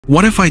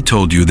What if I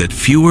told you that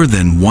fewer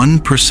than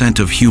 1%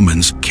 of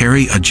humans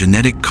carry a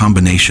genetic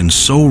combination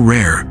so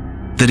rare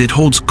that it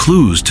holds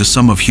clues to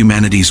some of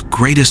humanity's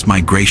greatest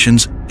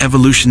migrations,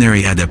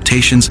 evolutionary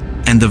adaptations,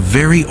 and the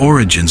very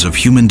origins of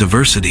human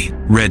diversity?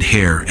 Red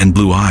hair and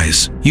blue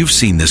eyes. You've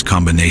seen this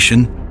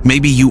combination.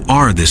 Maybe you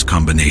are this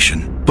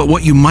combination. But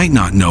what you might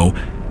not know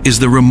is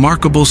the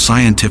remarkable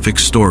scientific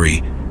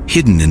story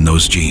hidden in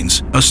those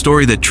genes. A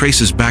story that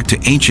traces back to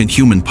ancient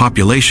human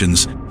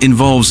populations,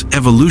 involves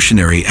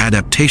evolutionary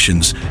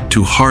adaptations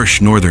to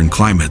harsh northern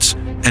climates,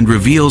 and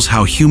reveals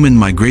how human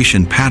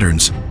migration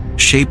patterns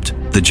shaped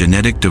the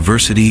genetic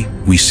diversity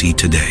we see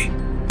today.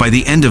 By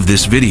the end of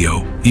this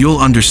video, you'll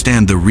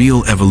understand the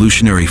real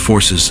evolutionary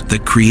forces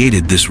that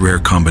created this rare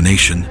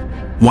combination,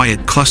 why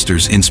it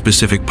clusters in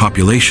specific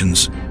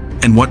populations,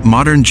 and what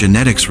modern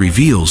genetics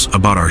reveals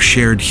about our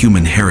shared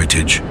human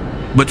heritage.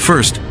 But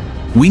first,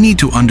 we need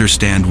to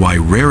understand why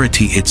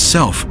rarity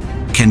itself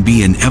can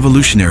be an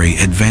evolutionary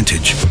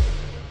advantage.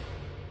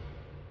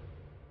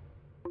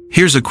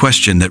 Here's a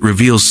question that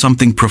reveals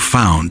something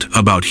profound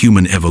about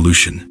human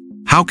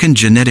evolution. How can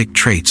genetic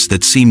traits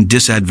that seem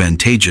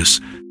disadvantageous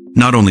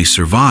not only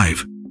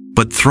survive,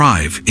 but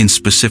thrive in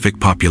specific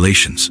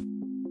populations?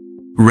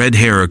 Red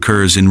hair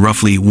occurs in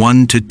roughly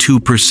 1 to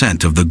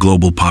 2% of the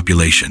global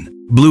population.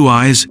 Blue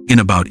eyes in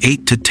about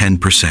 8 to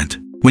 10%.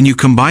 When you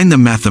combine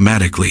them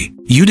mathematically,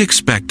 you'd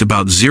expect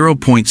about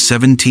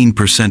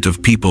 0.17%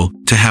 of people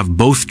to have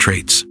both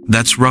traits.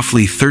 That's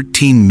roughly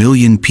 13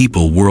 million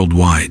people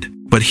worldwide.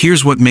 But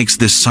here's what makes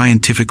this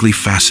scientifically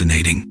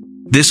fascinating.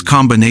 This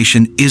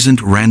combination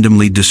isn't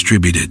randomly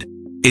distributed.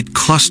 It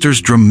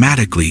clusters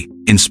dramatically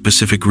in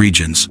specific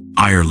regions: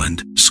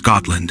 Ireland,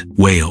 Scotland,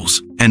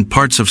 Wales, and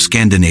parts of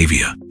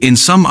Scandinavia. In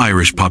some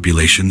Irish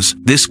populations,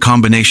 this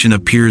combination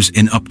appears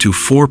in up to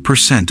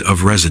 4%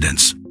 of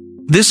residents.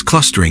 This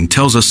clustering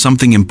tells us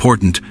something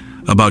important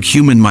about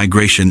human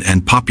migration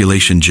and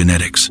population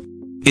genetics.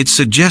 It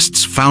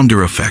suggests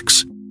founder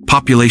effects,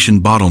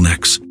 population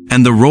bottlenecks,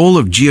 and the role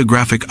of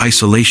geographic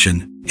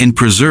isolation in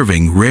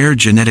preserving rare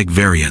genetic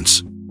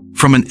variants.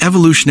 From an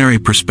evolutionary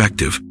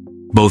perspective,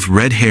 both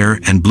red hair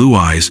and blue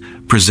eyes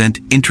present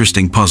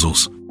interesting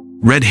puzzles.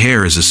 Red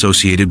hair is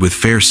associated with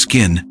fair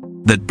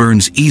skin that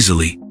burns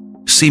easily,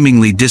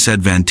 seemingly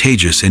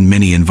disadvantageous in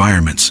many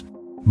environments.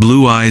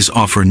 Blue eyes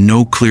offer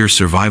no clear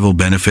survival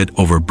benefit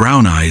over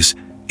brown eyes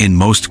in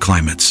most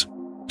climates.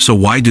 So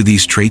why do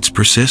these traits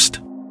persist?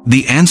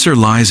 The answer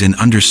lies in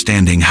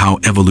understanding how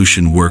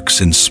evolution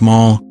works in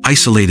small,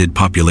 isolated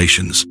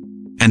populations,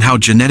 and how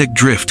genetic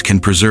drift can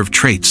preserve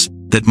traits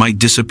that might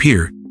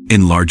disappear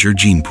in larger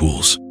gene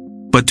pools.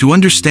 But to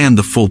understand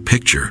the full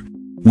picture,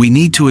 we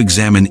need to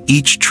examine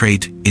each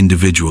trait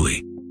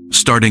individually,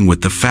 starting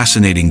with the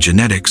fascinating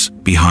genetics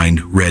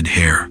behind red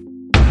hair.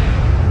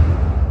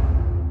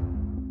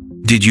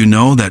 Did you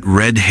know that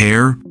red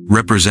hair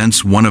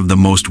represents one of the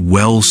most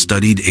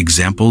well-studied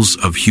examples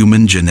of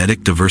human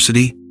genetic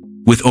diversity?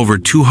 With over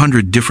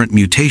 200 different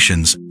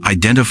mutations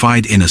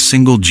identified in a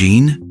single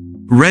gene,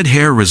 red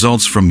hair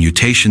results from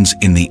mutations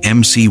in the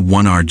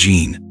MC1R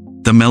gene,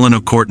 the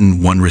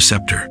melanocortin-1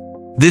 receptor.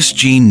 This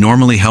gene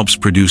normally helps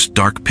produce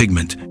dark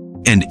pigment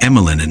and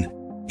emelanin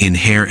in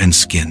hair and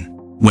skin.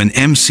 When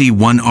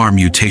MC1R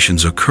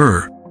mutations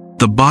occur,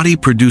 the body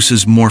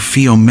produces more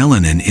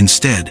pheomelanin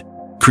instead,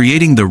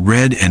 creating the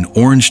red and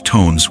orange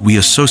tones we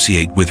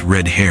associate with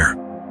red hair.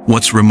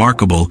 What's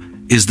remarkable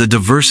is the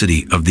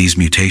diversity of these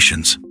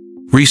mutations.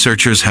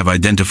 Researchers have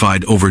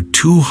identified over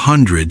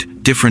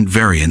 200 different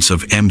variants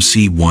of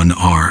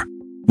MC1R,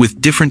 with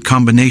different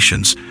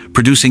combinations,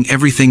 producing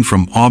everything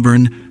from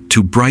auburn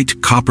to bright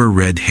copper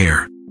red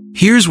hair.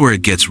 Here's where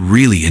it gets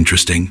really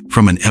interesting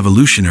from an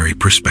evolutionary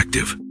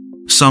perspective.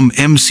 Some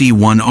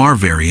MC1R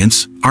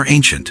variants are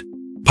ancient.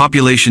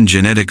 Population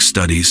genetics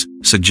studies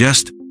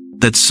suggest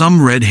that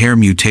some red hair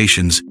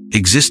mutations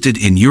existed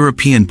in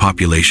European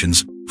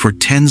populations for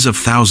tens of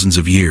thousands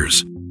of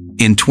years.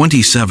 In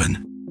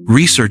 2007,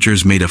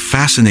 researchers made a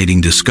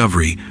fascinating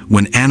discovery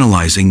when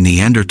analyzing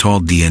Neanderthal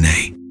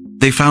DNA.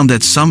 They found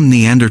that some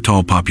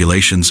Neanderthal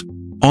populations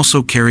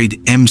also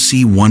carried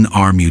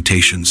MC1R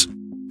mutations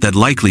that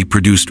likely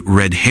produced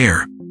red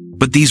hair,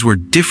 but these were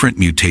different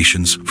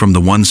mutations from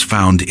the ones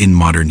found in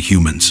modern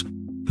humans.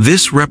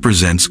 This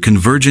represents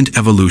convergent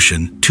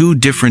evolution, two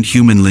different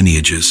human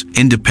lineages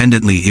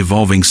independently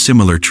evolving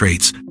similar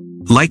traits,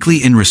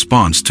 likely in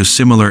response to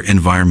similar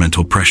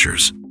environmental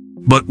pressures.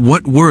 But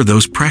what were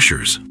those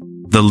pressures?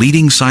 The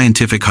leading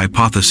scientific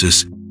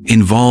hypothesis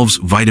involves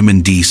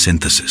vitamin D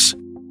synthesis.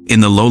 In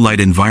the low-light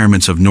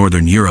environments of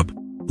Northern Europe,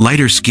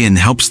 lighter skin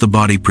helps the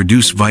body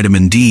produce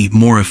vitamin D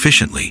more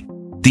efficiently.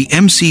 The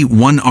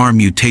MC1R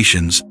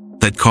mutations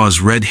that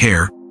cause red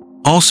hair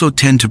also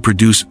tend to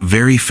produce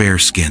very fair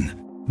skin.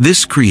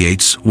 This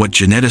creates what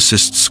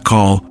geneticists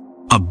call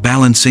a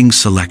balancing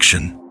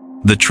selection.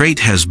 The trait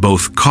has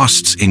both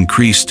costs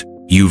increased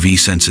UV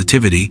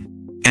sensitivity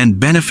and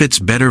benefits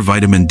better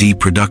vitamin D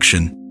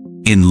production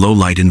in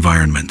low-light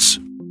environments.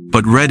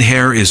 But red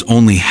hair is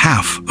only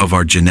half of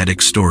our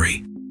genetic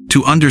story.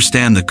 To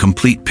understand the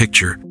complete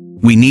picture,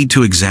 we need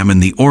to examine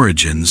the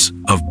origins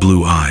of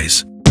blue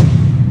eyes.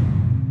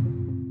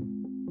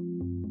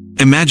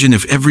 Imagine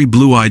if every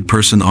blue-eyed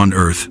person on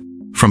Earth,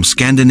 from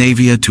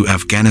Scandinavia to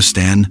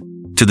Afghanistan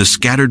to the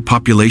scattered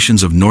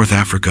populations of North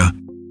Africa,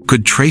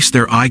 could trace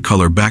their eye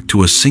color back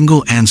to a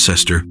single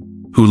ancestor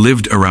who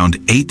lived around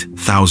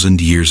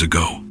 8,000 years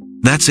ago.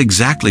 That's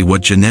exactly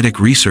what genetic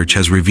research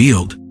has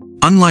revealed.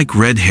 Unlike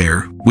red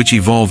hair, which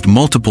evolved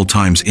multiple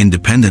times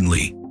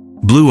independently,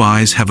 blue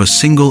eyes have a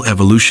single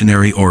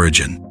evolutionary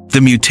origin.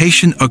 The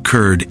mutation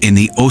occurred in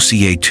the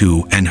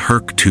OCA2 and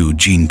HERC2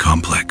 gene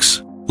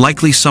complex,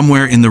 likely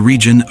somewhere in the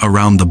region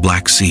around the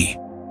Black Sea.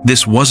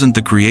 This wasn't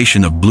the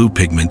creation of blue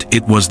pigment,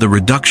 it was the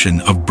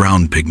reduction of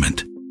brown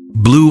pigment.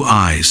 Blue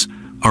eyes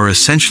are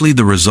essentially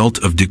the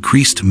result of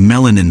decreased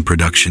melanin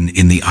production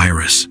in the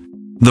iris.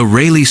 The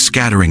Rayleigh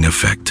scattering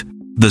effect,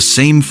 the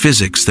same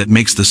physics that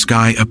makes the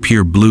sky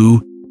appear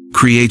blue,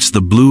 creates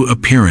the blue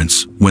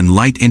appearance when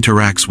light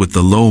interacts with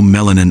the low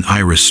melanin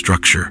iris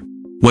structure.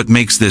 What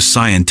makes this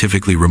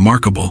scientifically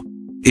remarkable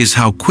is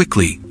how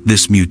quickly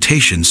this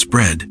mutation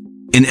spread.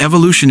 In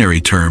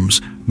evolutionary terms,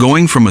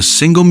 going from a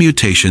single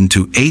mutation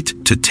to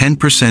 8 to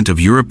 10% of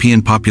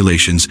European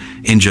populations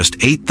in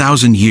just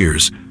 8,000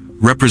 years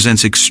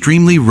represents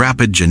extremely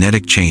rapid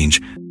genetic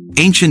change.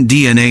 Ancient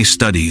DNA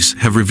studies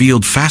have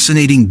revealed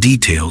fascinating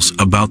details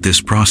about this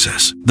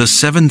process. The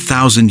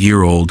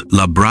 7,000-year-old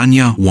La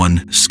Braña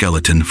 1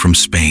 skeleton from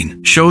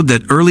Spain showed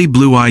that early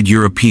blue-eyed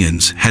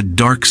Europeans had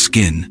dark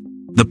skin.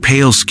 The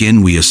pale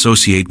skin we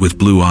associate with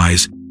blue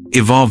eyes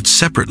evolved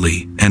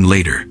separately and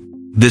later.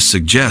 This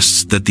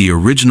suggests that the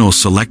original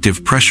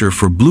selective pressure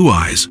for blue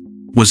eyes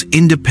was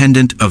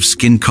independent of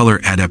skin color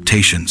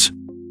adaptations.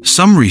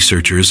 Some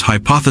researchers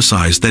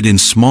hypothesize that in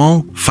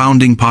small,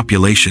 founding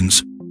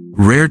populations,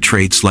 rare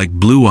traits like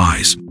blue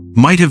eyes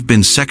might have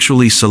been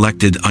sexually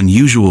selected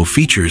unusual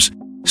features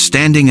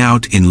standing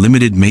out in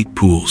limited mate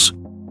pools.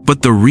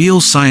 But the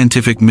real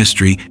scientific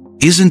mystery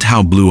isn't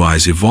how blue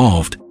eyes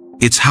evolved,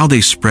 it's how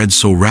they spread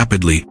so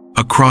rapidly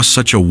across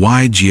such a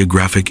wide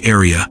geographic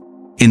area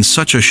in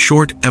such a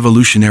short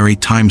evolutionary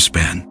time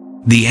span.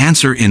 The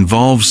answer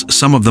involves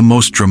some of the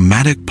most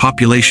dramatic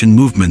population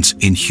movements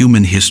in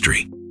human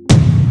history.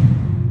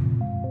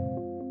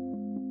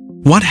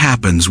 What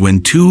happens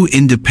when two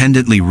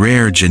independently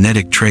rare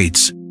genetic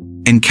traits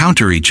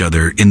encounter each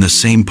other in the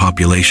same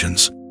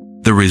populations?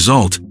 The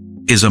result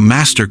is a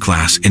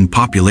masterclass in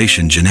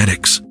population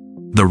genetics.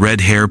 The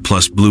red hair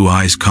plus blue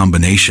eyes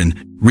combination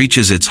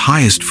reaches its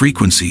highest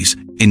frequencies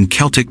in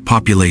Celtic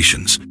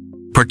populations,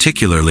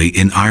 particularly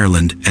in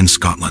Ireland and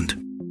Scotland.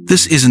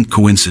 This isn't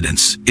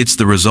coincidence, it's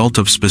the result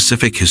of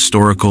specific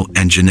historical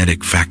and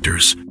genetic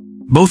factors.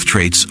 Both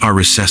traits are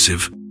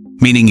recessive,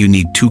 meaning you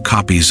need two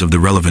copies of the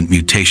relevant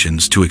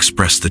mutations to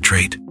express the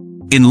trait.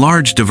 In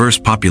large, diverse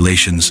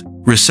populations,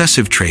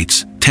 recessive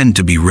traits tend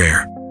to be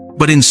rare.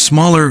 But in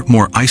smaller,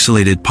 more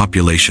isolated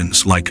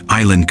populations like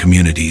island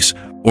communities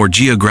or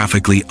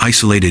geographically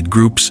isolated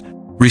groups,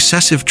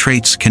 recessive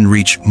traits can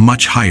reach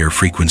much higher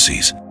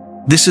frequencies.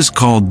 This is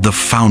called the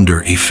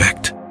founder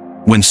effect.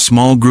 When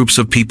small groups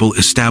of people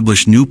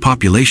establish new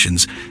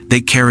populations, they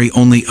carry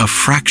only a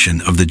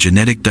fraction of the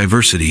genetic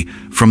diversity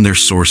from their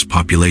source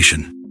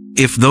population.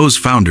 If those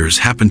founders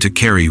happen to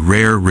carry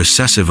rare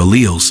recessive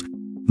alleles,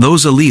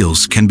 those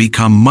alleles can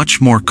become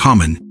much more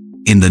common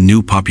in the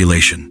new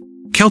population.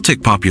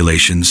 Celtic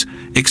populations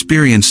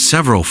experienced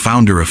several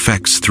founder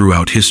effects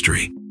throughout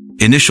history.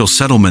 Initial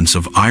settlements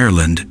of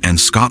Ireland and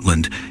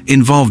Scotland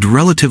involved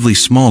relatively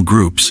small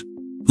groups.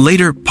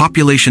 Later,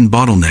 population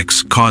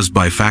bottlenecks caused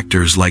by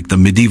factors like the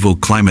medieval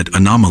climate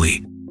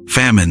anomaly,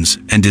 famines,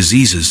 and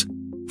diseases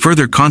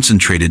further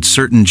concentrated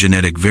certain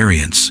genetic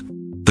variants.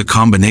 The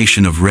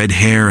combination of red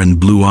hair and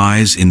blue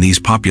eyes in these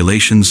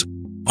populations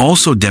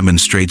also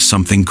demonstrates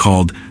something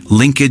called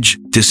linkage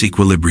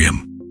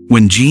disequilibrium,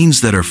 when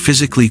genes that are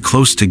physically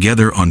close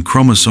together on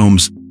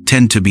chromosomes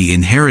tend to be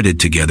inherited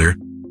together,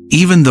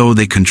 even though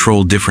they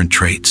control different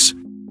traits.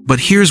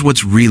 But here's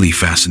what's really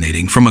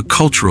fascinating from a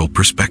cultural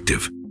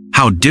perspective: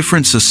 how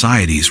different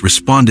societies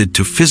responded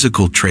to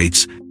physical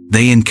traits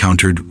they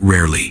encountered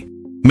rarely.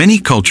 Many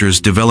cultures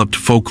developed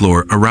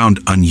folklore around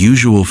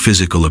unusual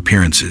physical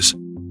appearances,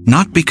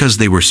 not because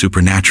they were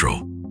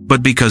supernatural,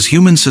 but because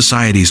human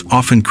societies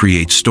often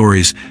create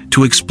stories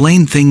to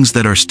explain things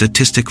that are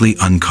statistically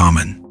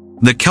uncommon.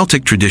 The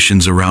Celtic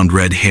traditions around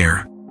red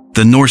hair,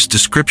 the Norse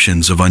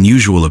descriptions of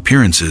unusual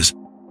appearances,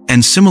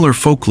 and similar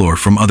folklore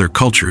from other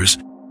cultures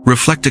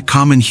reflect a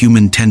common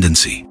human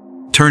tendency,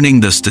 turning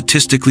the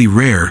statistically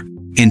rare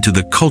into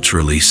the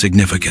culturally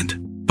significant.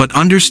 But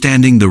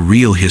understanding the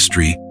real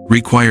history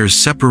requires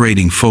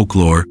separating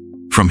folklore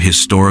from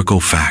historical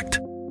fact.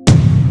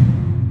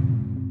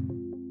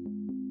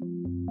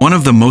 One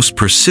of the most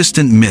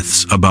persistent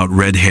myths about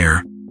red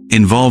hair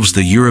involves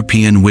the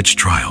European witch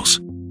trials.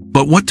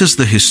 But what does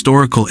the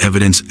historical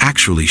evidence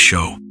actually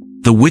show?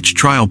 The witch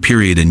trial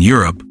period in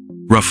Europe,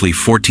 roughly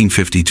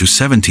 1450 to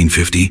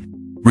 1750,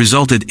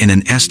 resulted in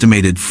an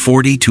estimated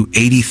 40 to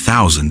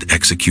 80,000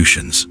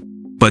 executions.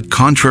 But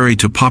contrary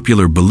to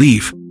popular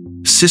belief,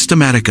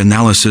 systematic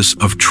analysis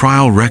of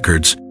trial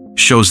records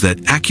shows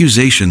that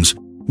accusations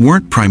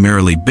weren't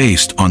primarily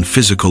based on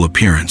physical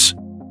appearance.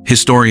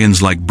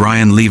 Historians like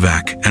Brian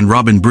Levack and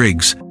Robin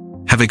Briggs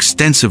have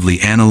extensively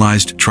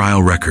analyzed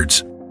trial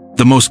records.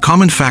 The most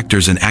common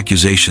factors in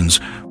accusations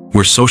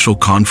were social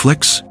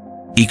conflicts,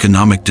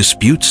 economic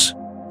disputes,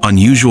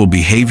 unusual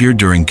behavior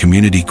during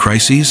community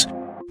crises,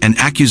 and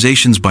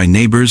accusations by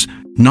neighbors,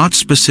 not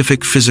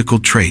specific physical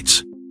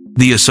traits.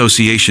 The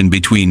association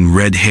between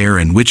red hair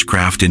and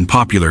witchcraft in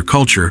popular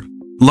culture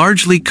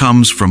largely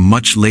comes from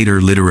much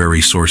later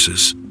literary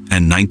sources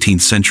and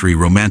 19th century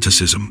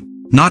Romanticism,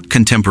 not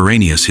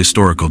contemporaneous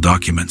historical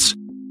documents.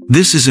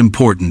 This is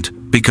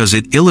important because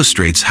it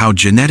illustrates how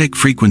genetic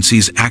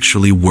frequencies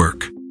actually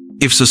work.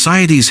 If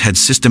societies had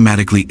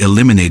systematically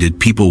eliminated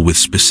people with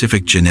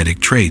specific genetic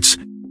traits,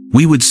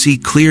 we would see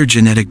clear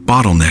genetic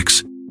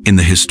bottlenecks in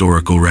the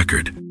historical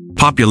record.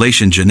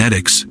 Population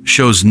genetics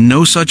shows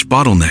no such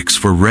bottlenecks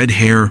for red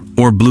hair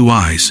or blue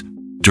eyes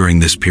during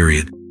this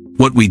period.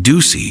 What we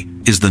do see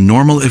is the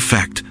normal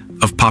effect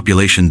of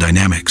population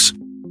dynamics,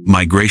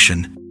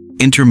 migration,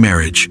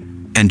 intermarriage,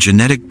 and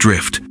genetic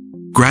drift,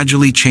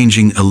 gradually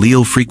changing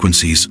allele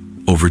frequencies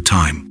over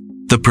time.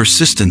 The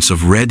persistence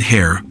of red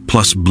hair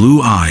plus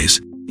blue eyes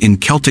in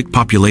Celtic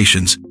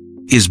populations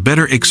is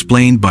better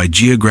explained by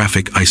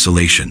geographic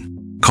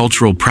isolation,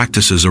 cultural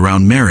practices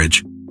around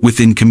marriage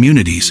within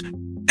communities,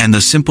 and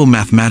the simple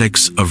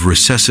mathematics of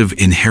recessive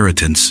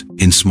inheritance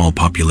in small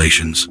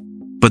populations.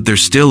 But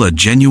there's still a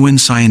genuine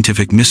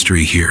scientific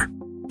mystery here.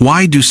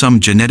 Why do some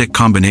genetic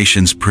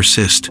combinations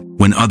persist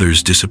when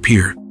others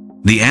disappear?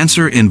 The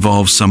answer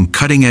involves some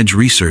cutting-edge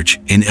research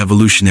in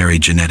evolutionary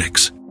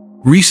genetics.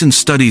 Recent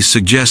studies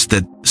suggest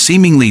that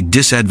seemingly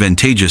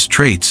disadvantageous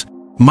traits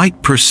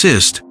might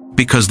persist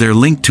because they're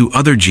linked to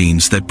other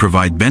genes that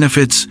provide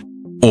benefits,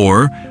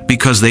 or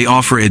because they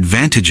offer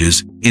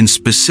advantages in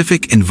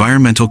specific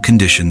environmental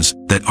conditions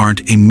that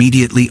aren't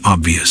immediately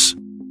obvious.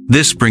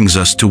 This brings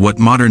us to what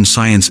modern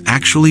science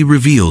actually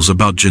reveals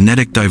about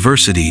genetic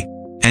diversity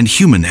and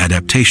human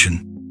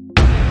adaptation.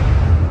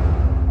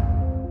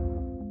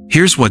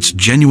 Here's what's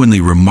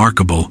genuinely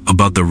remarkable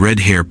about the red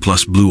hair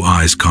plus blue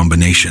eyes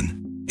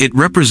combination. It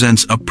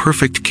represents a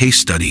perfect case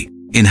study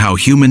in how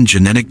human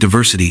genetic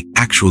diversity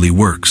actually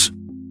works.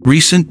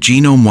 Recent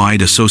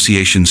genome-wide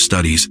association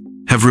studies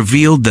have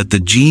revealed that the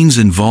genes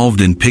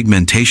involved in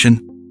pigmentation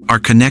are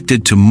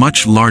connected to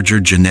much larger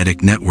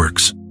genetic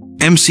networks.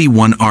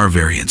 MC1R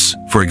variants,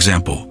 for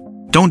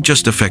example, don't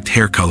just affect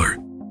hair color.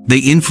 They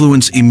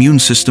influence immune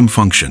system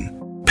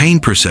function, pain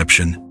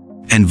perception,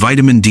 and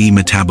vitamin D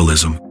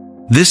metabolism.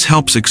 This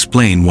helps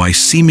explain why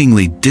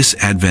seemingly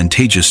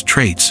disadvantageous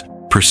traits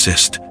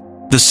persist.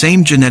 The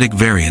same genetic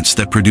variants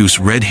that produce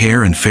red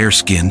hair and fair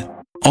skin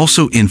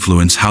also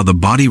influence how the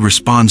body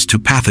responds to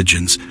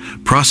pathogens,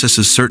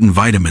 processes certain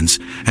vitamins,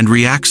 and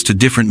reacts to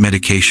different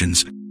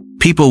medications.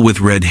 People with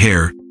red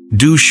hair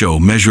do show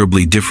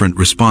measurably different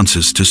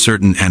responses to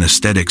certain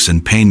anesthetics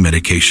and pain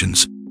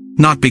medications,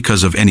 not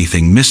because of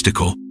anything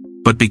mystical,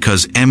 but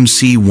because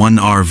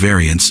MC1R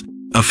variants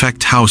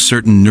affect how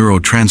certain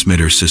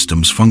neurotransmitter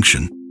systems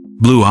function.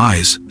 Blue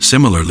eyes,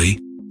 similarly,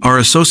 are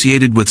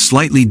associated with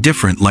slightly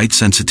different light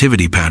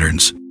sensitivity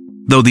patterns,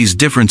 though these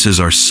differences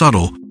are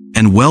subtle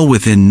and well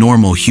within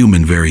normal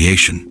human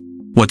variation.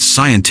 What's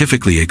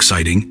scientifically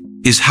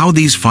exciting is how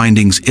these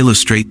findings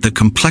illustrate the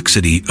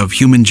complexity of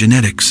human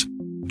genetics.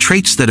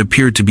 Traits that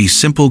appear to be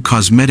simple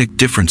cosmetic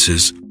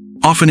differences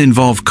often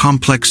involve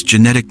complex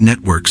genetic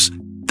networks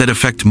that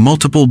affect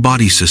multiple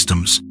body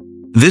systems.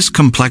 This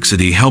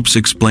complexity helps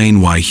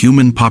explain why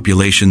human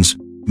populations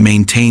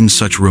maintain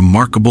such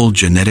remarkable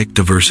genetic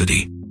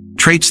diversity.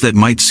 Traits that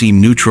might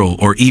seem neutral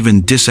or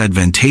even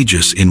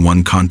disadvantageous in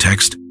one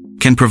context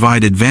can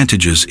provide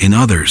advantages in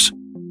others.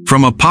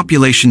 From a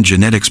population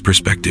genetics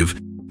perspective,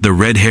 the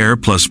red hair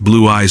plus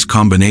blue eyes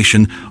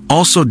combination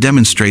also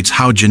demonstrates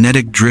how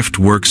genetic drift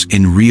works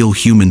in real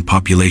human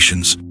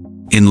populations.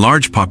 In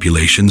large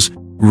populations,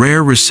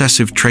 rare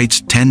recessive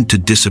traits tend to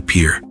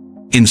disappear.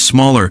 In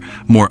smaller,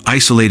 more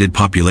isolated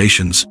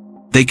populations,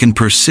 they can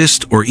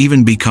persist or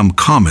even become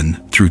common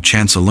through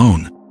chance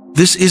alone.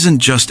 This isn't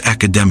just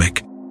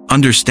academic.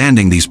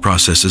 Understanding these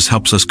processes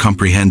helps us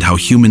comprehend how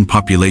human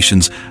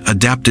populations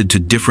adapted to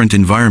different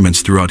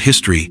environments throughout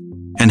history,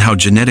 and how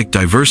genetic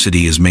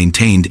diversity is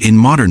maintained in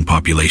modern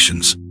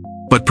populations.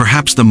 But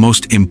perhaps the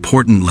most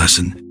important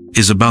lesson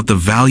is about the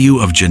value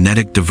of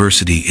genetic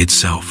diversity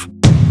itself.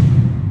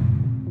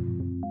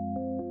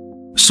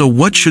 So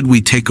what should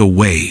we take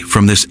away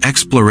from this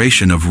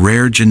exploration of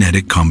rare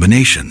genetic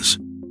combinations?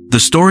 The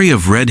story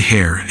of red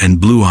hair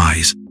and blue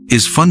eyes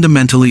is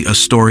fundamentally a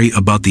story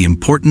about the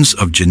importance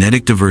of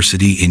genetic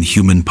diversity in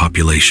human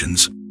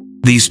populations.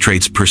 These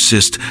traits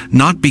persist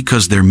not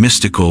because they're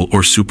mystical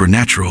or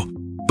supernatural,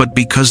 but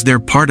because they're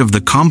part of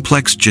the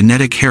complex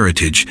genetic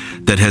heritage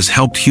that has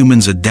helped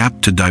humans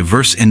adapt to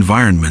diverse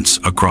environments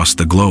across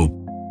the globe.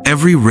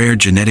 Every rare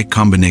genetic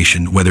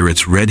combination, whether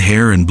it's red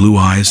hair and blue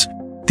eyes,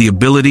 the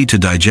ability to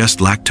digest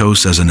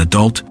lactose as an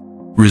adult,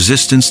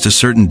 resistance to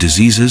certain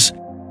diseases,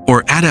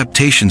 or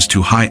adaptations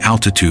to high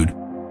altitude,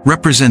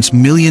 represents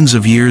millions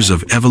of years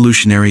of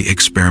evolutionary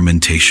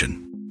experimentation.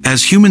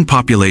 As human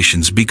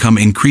populations become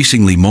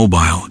increasingly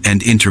mobile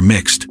and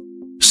intermixed,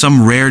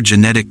 some rare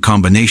genetic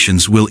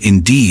combinations will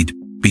indeed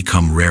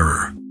become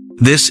rarer.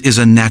 This is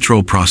a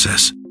natural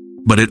process,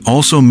 but it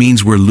also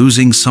means we're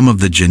losing some of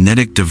the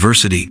genetic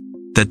diversity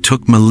that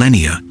took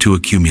millennia to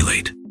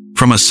accumulate.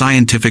 From a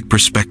scientific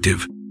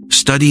perspective,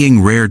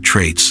 studying rare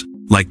traits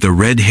like the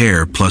red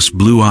hair plus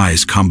blue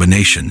eyes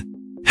combination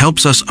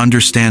helps us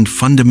understand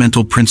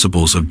fundamental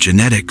principles of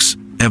genetics,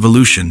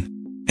 evolution,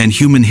 and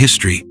human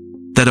history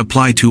that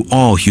apply to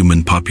all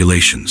human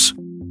populations.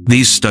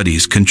 These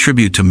studies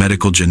contribute to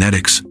medical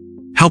genetics,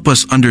 help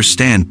us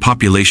understand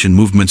population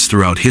movements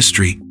throughout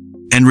history,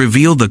 and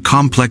reveal the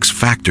complex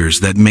factors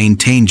that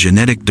maintain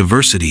genetic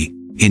diversity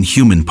in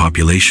human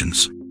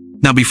populations.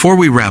 Now, before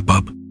we wrap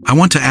up, I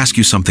want to ask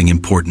you something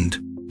important.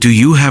 Do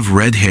you have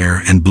red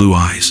hair and blue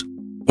eyes?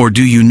 Or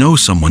do you know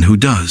someone who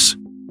does?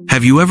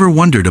 Have you ever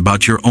wondered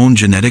about your own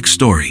genetic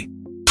story?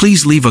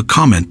 Please leave a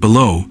comment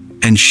below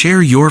and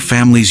share your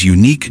family's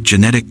unique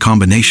genetic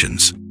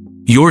combinations.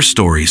 Your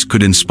stories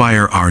could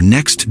inspire our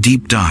next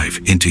deep dive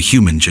into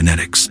human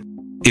genetics.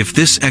 If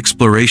this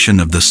exploration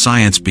of the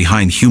science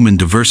behind human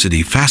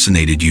diversity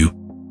fascinated you,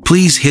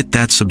 please hit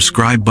that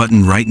subscribe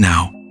button right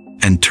now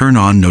and turn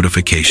on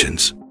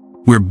notifications.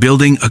 We're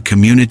building a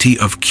community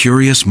of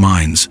curious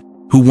minds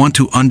who want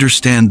to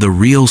understand the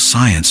real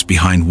science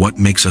behind what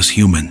makes us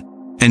human.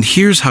 And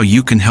here's how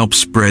you can help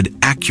spread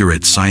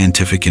accurate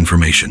scientific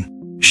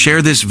information.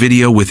 Share this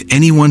video with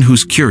anyone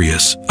who's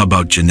curious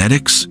about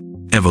genetics,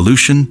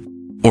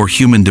 evolution, or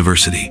human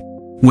diversity.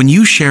 When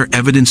you share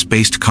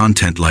evidence-based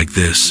content like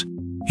this,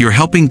 you're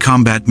helping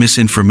combat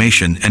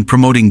misinformation and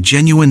promoting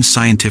genuine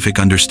scientific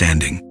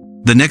understanding.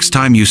 The next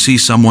time you see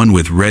someone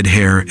with red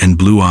hair and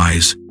blue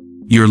eyes,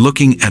 you're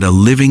looking at a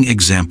living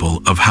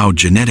example of how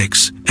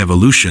genetics,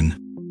 evolution,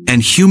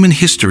 and human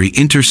history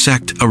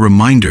intersect, a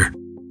reminder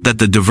that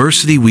the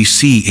diversity we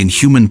see in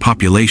human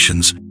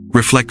populations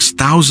reflects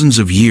thousands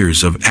of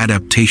years of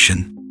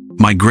adaptation,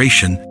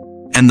 migration,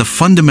 and the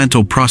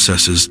fundamental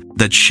processes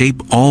that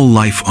shape all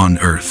life on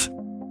Earth.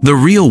 The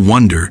real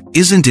wonder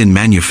isn't in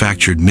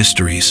manufactured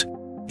mysteries.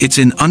 It's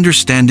in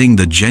understanding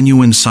the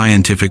genuine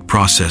scientific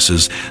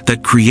processes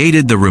that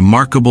created the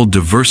remarkable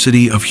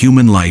diversity of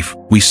human life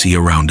we see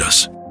around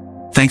us.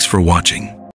 Thanks for watching.